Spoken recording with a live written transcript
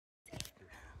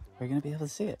we're gonna be able to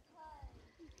see it.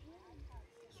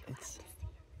 It's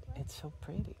so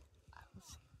pretty. I will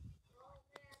see.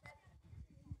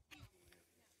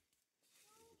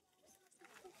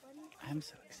 I'm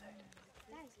so excited.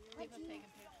 People taking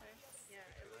pictures. Yeah,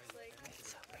 it looks like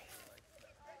It's so pretty.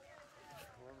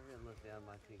 Well, we're gonna look down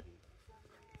my pinky.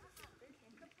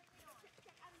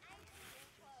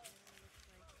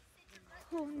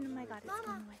 Oh my God, it's going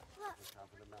away. The top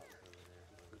of the mountains over there.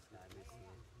 The sky missing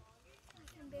it. I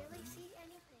can barely see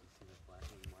anything. See the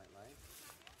flashing white light?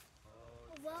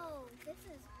 Whoa, this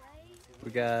is way.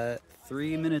 We got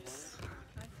 3 minutes.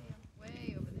 I see him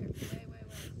way over there. Way, way,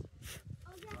 way.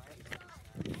 Oh yeah, I saw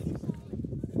it.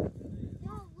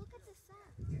 Yo, look at the sun.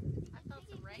 I felt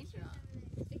some raindrops.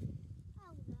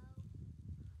 Oh no.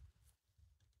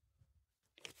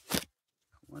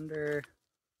 Wonder if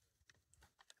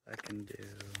I can do.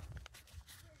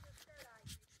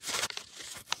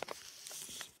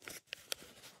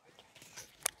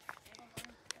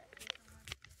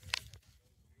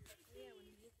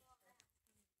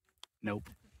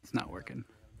 Nope, it's not working.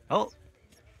 Oh,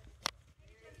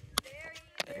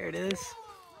 there it is.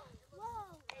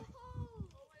 Whoa. It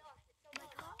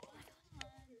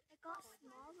got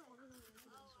smaller.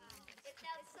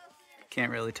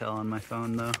 Can't really tell on my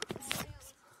phone though.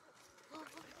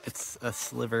 It's a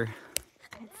sliver.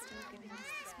 And it's still giving us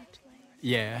this much light.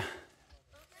 Yeah.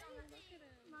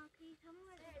 Mom, can you tell me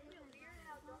what it is?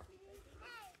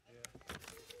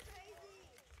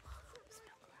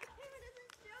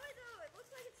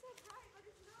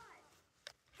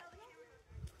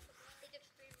 It's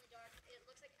extremely dark. It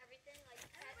looks like everything, like,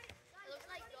 it looks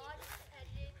like God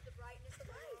edited the brightness of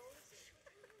the world.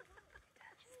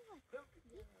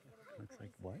 Looks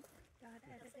like what? God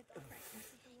edited the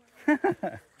brightness of the world.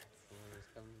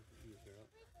 It's coming to you, girl.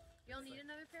 You'll need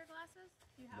another pair of glasses?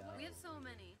 You have one? We have so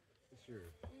many.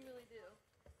 Sure. We really do.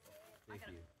 Thank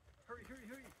you.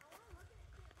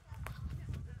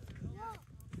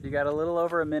 You got a little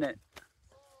over a minute.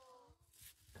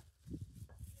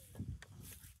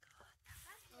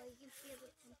 Oh, you can feel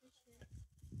the temperature.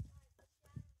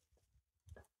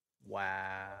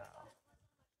 Wow.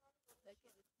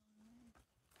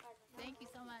 Thank you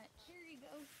so much. Here you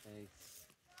go. Thanks.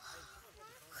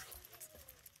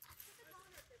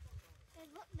 Hey,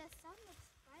 look, the sun looks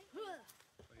bright.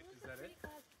 Wait, is that it?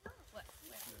 What?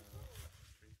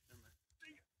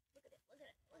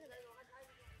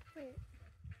 Wait.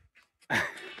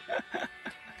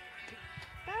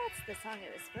 That's the song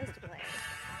it was supposed to play.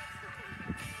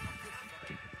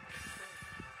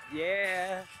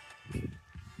 Yeah.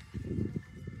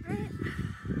 I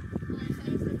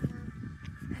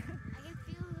can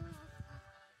feel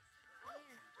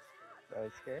the I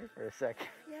was scared for a second.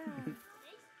 Yeah.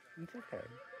 It's okay.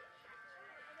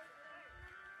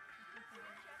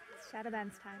 It's shadow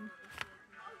bands time.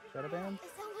 Shadow bands? The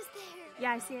sun was there.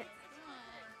 Yeah, I see it.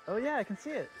 Oh yeah, I can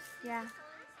see it. Yeah.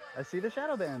 I see the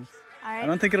shadow bands. All I right.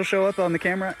 don't think it'll show up on the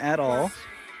camera at all.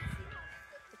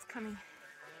 It's coming.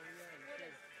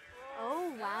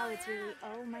 Oh, wow. It's really.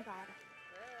 Oh, my God.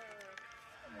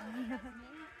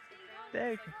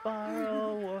 They can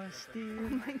borrow or steal. Oh,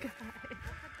 my God.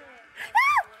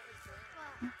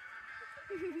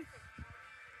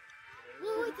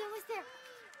 Whoa, wait, there was there.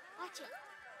 Watch it.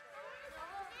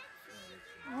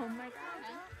 Oh, my God.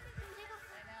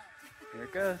 Here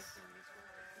it goes.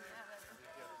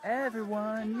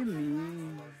 Everyone you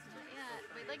meet. Yeah,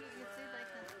 wait, like you can see like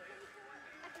the...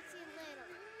 I can see it later.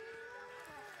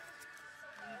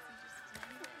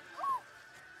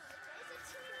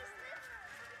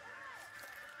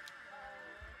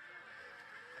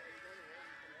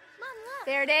 Mom, look.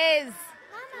 There it is.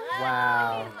 Mama, look.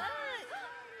 Wow.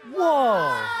 Look. Whoa.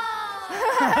 Oh,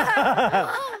 that's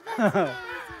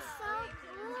amazing. So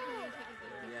cool.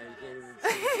 Yeah, you can't even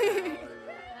see it.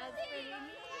 That's pretty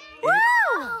neat.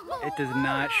 It does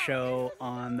not show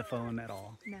on the phone at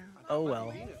all. No. Oh well.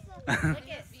 Look at Venus.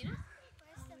 Yeah,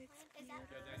 Danny was saying that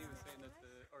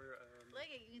Look at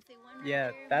you can see one right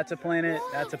Yeah, there. that's a planet.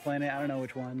 That's a planet. I don't know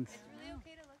which ones. It's really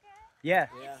okay to look at. Yeah.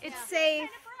 Yeah. It's safe.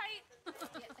 Bright.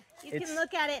 You It's- can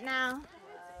look at it now.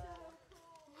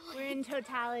 We're in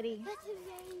totality. That's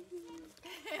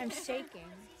amazing. I'm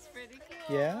shaking. It's pretty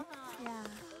cool. Yeah. Yeah.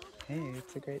 Hey,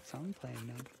 it's a great song playing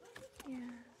now.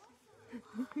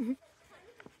 Yeah.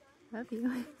 Love you.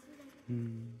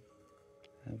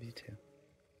 Love you too.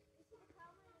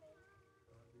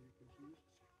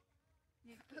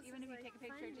 Even if you take a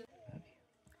picture, just... Love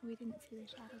you. We didn't see the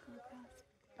shadow go across.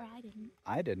 Or I didn't.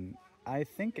 I didn't. I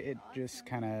think it just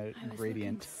kind of I was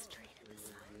gradient. looking straight at the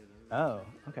sun. Oh,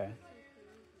 okay.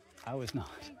 I was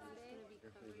not.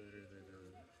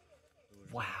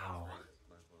 Wow.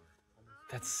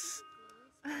 That's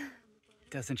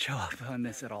doesn't show up on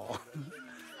this at all.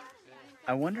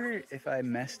 I wonder if I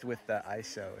messed with the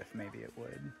ISO, if maybe it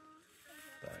would.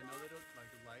 But I know they don't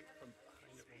like light from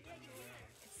behind it will bend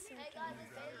around. Hey guys, it's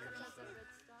Bailey from Justin.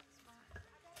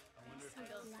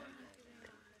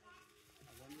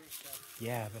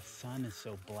 yeah, the sun is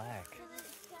so black.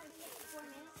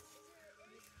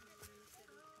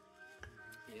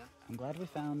 Yeah. I'm glad we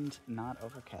found not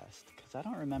overcast, because I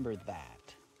don't remember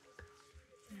that.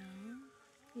 No,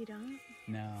 you don't?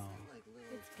 No. Like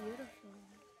little It's beautiful.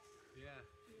 Yeah,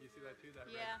 you see that too? That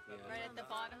Yeah, red, that right red at the dot?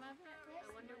 bottom of it. I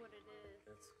wonder what it is.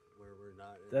 That's where we're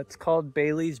not. That's called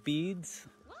Bailey's beads.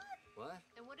 What?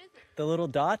 And what is it? The little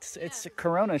dots, it's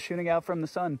corona shooting out from the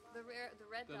sun. The red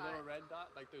The dot. little red dot,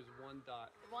 like there's one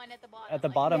dot. The one at the bottom. At the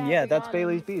like- bottom, Yeah, yeah, the that's bottom.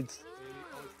 Bailey's beads.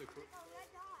 Oh, it's the corona's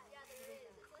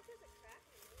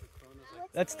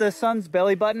like That's the sun's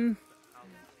belly button.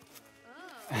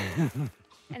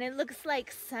 And it looks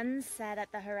like sunset at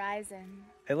the horizon.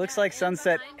 It looks Yeah, like and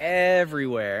sunset behind us,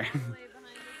 everywhere. all the way behind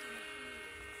us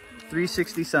in the trees.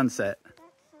 360 sunset.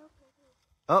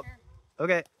 Oh,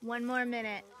 okay. One more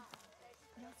minute.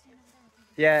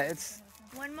 Yeah, it's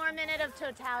One more minute of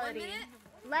totality. 1 minute?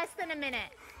 Less than a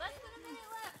minute. Less than a minute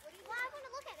left. Well, I want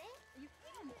to look at it. You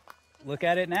can. look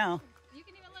at it now. You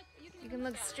can even look. You can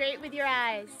look straight with your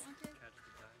eyes.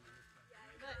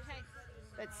 But hey,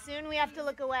 But soon we have to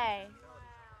look away.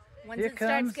 Once Here it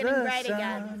starts comes getting the bright sun,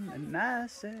 again. and I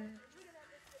said,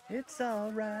 it's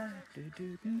all right. Do,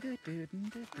 do, do, do, do, do,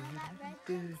 do,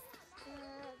 do. Belly button.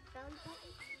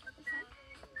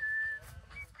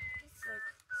 It's like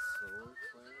solar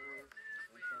flare.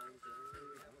 Sometimes, I don't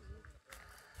know.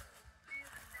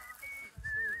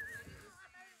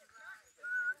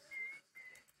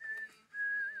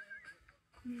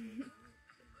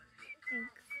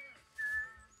 Thanks.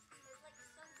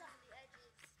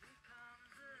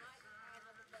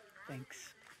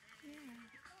 Thanks.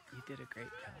 You did a great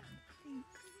job.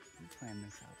 Thanks. You planned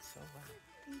this out so well.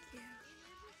 Thank you.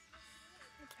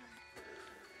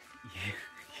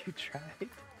 You tried?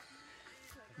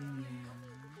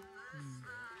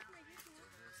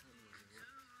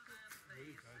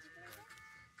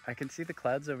 I can see the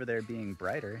clouds over there being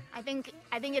brighter. I think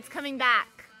it's coming back.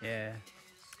 Yeah.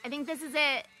 I think this is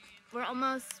it. We're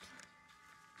almost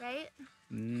right?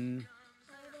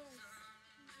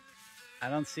 I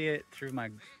don't see it through my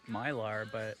Mylar,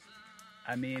 but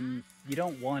I mean, you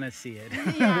don't want to see it.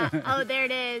 Yeah. Oh, there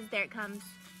it is. There it comes.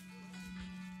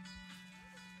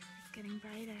 It's getting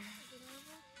brighter.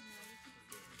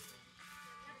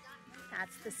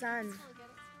 That's the sun.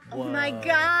 Oh my Whoa.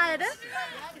 God.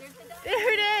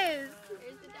 There it is.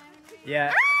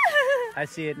 Yeah, I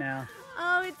see it now.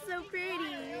 Oh, it's so pretty.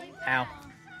 Ow.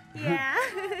 Yeah.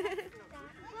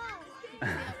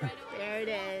 There it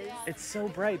is. It's so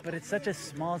bright, but it's such a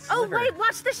small Oh, sliver. wait,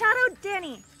 watch the shadow,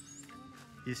 Danny.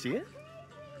 You see it?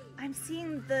 I'm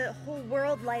seeing the whole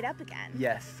world light up again.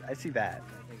 Yes, I see that.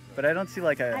 But I don't see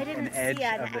like I an didn't edge see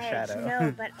an of the edge, shadow.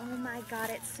 no, but oh my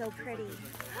God, it's so pretty.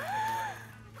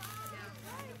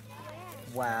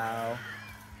 Wow.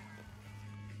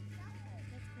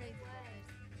 that's crazy.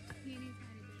 Teeny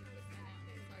tiny bit of this now.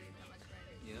 It's already that much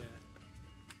brighter. Yeah.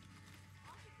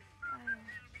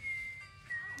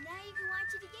 Now you can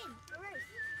watch it again. All right.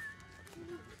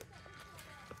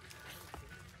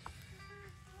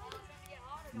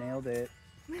 Nailed it.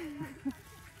 Alright,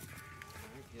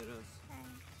 kiddos.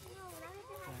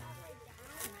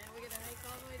 Now we gotta hike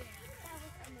all the way down.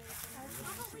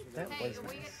 That Hey, was we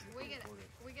nice. gotta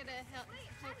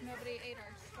hope nobody ate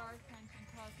our star crunch and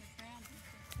cosmic brownies.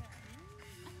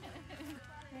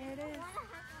 There it is.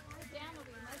 Down will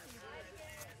be much easier.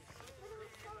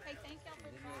 Hey, thank y'all for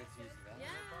Didn't know it's used to that.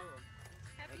 Yeah.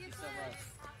 Happy Thank you so eclipse.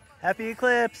 much. Happy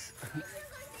eclipse.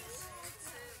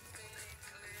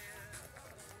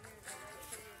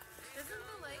 Doesn't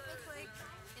the lake look like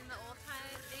in the old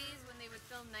time days when they would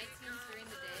film night scenes during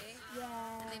the day?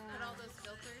 Yeah. And they put all those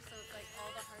filters so it's like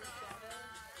all the hard shadows.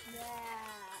 Yeah.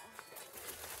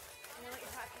 I know what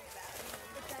you're talking about.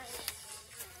 It does.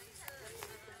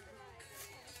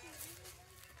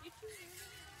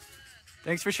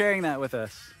 Thanks for sharing that with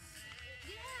us.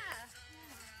 Yeah.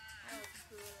 That was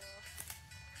cool.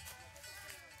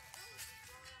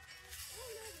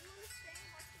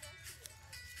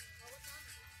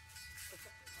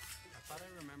 I thought I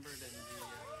remembered in the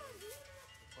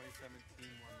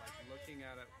 2017 one, like looking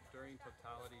at it during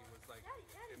totality was like,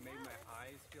 it made my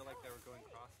eyes feel like they were going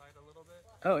cross-eyed a little bit.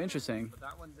 Oh, interesting. But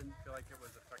that one didn't feel like it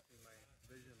was affecting my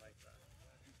vision like that.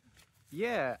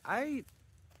 Yeah, I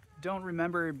don't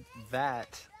remember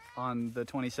that on the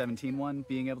 2017 one,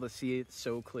 being able to see it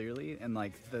so clearly, and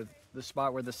like the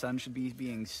spot where the sun should be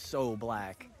being so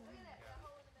black.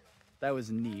 That was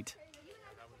neat. Yeah,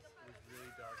 it was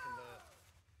really dark, and the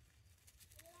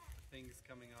things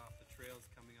coming off, the trails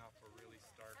coming off were really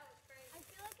stark. I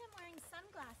feel like I'm wearing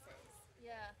sunglasses,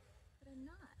 Yeah. but I'm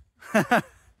not.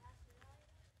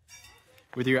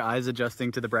 With your eyes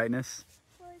adjusting to the brightness.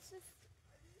 Well, it's just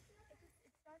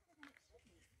it's darker than it should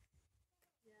be.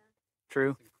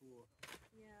 True. Cool.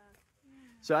 Yeah.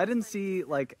 So I didn't see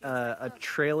like a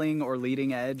trailing or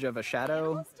leading edge of a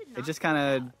shadow. It just kind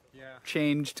of Yeah.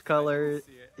 changed I color. didn't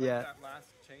see it. Like Yeah. that last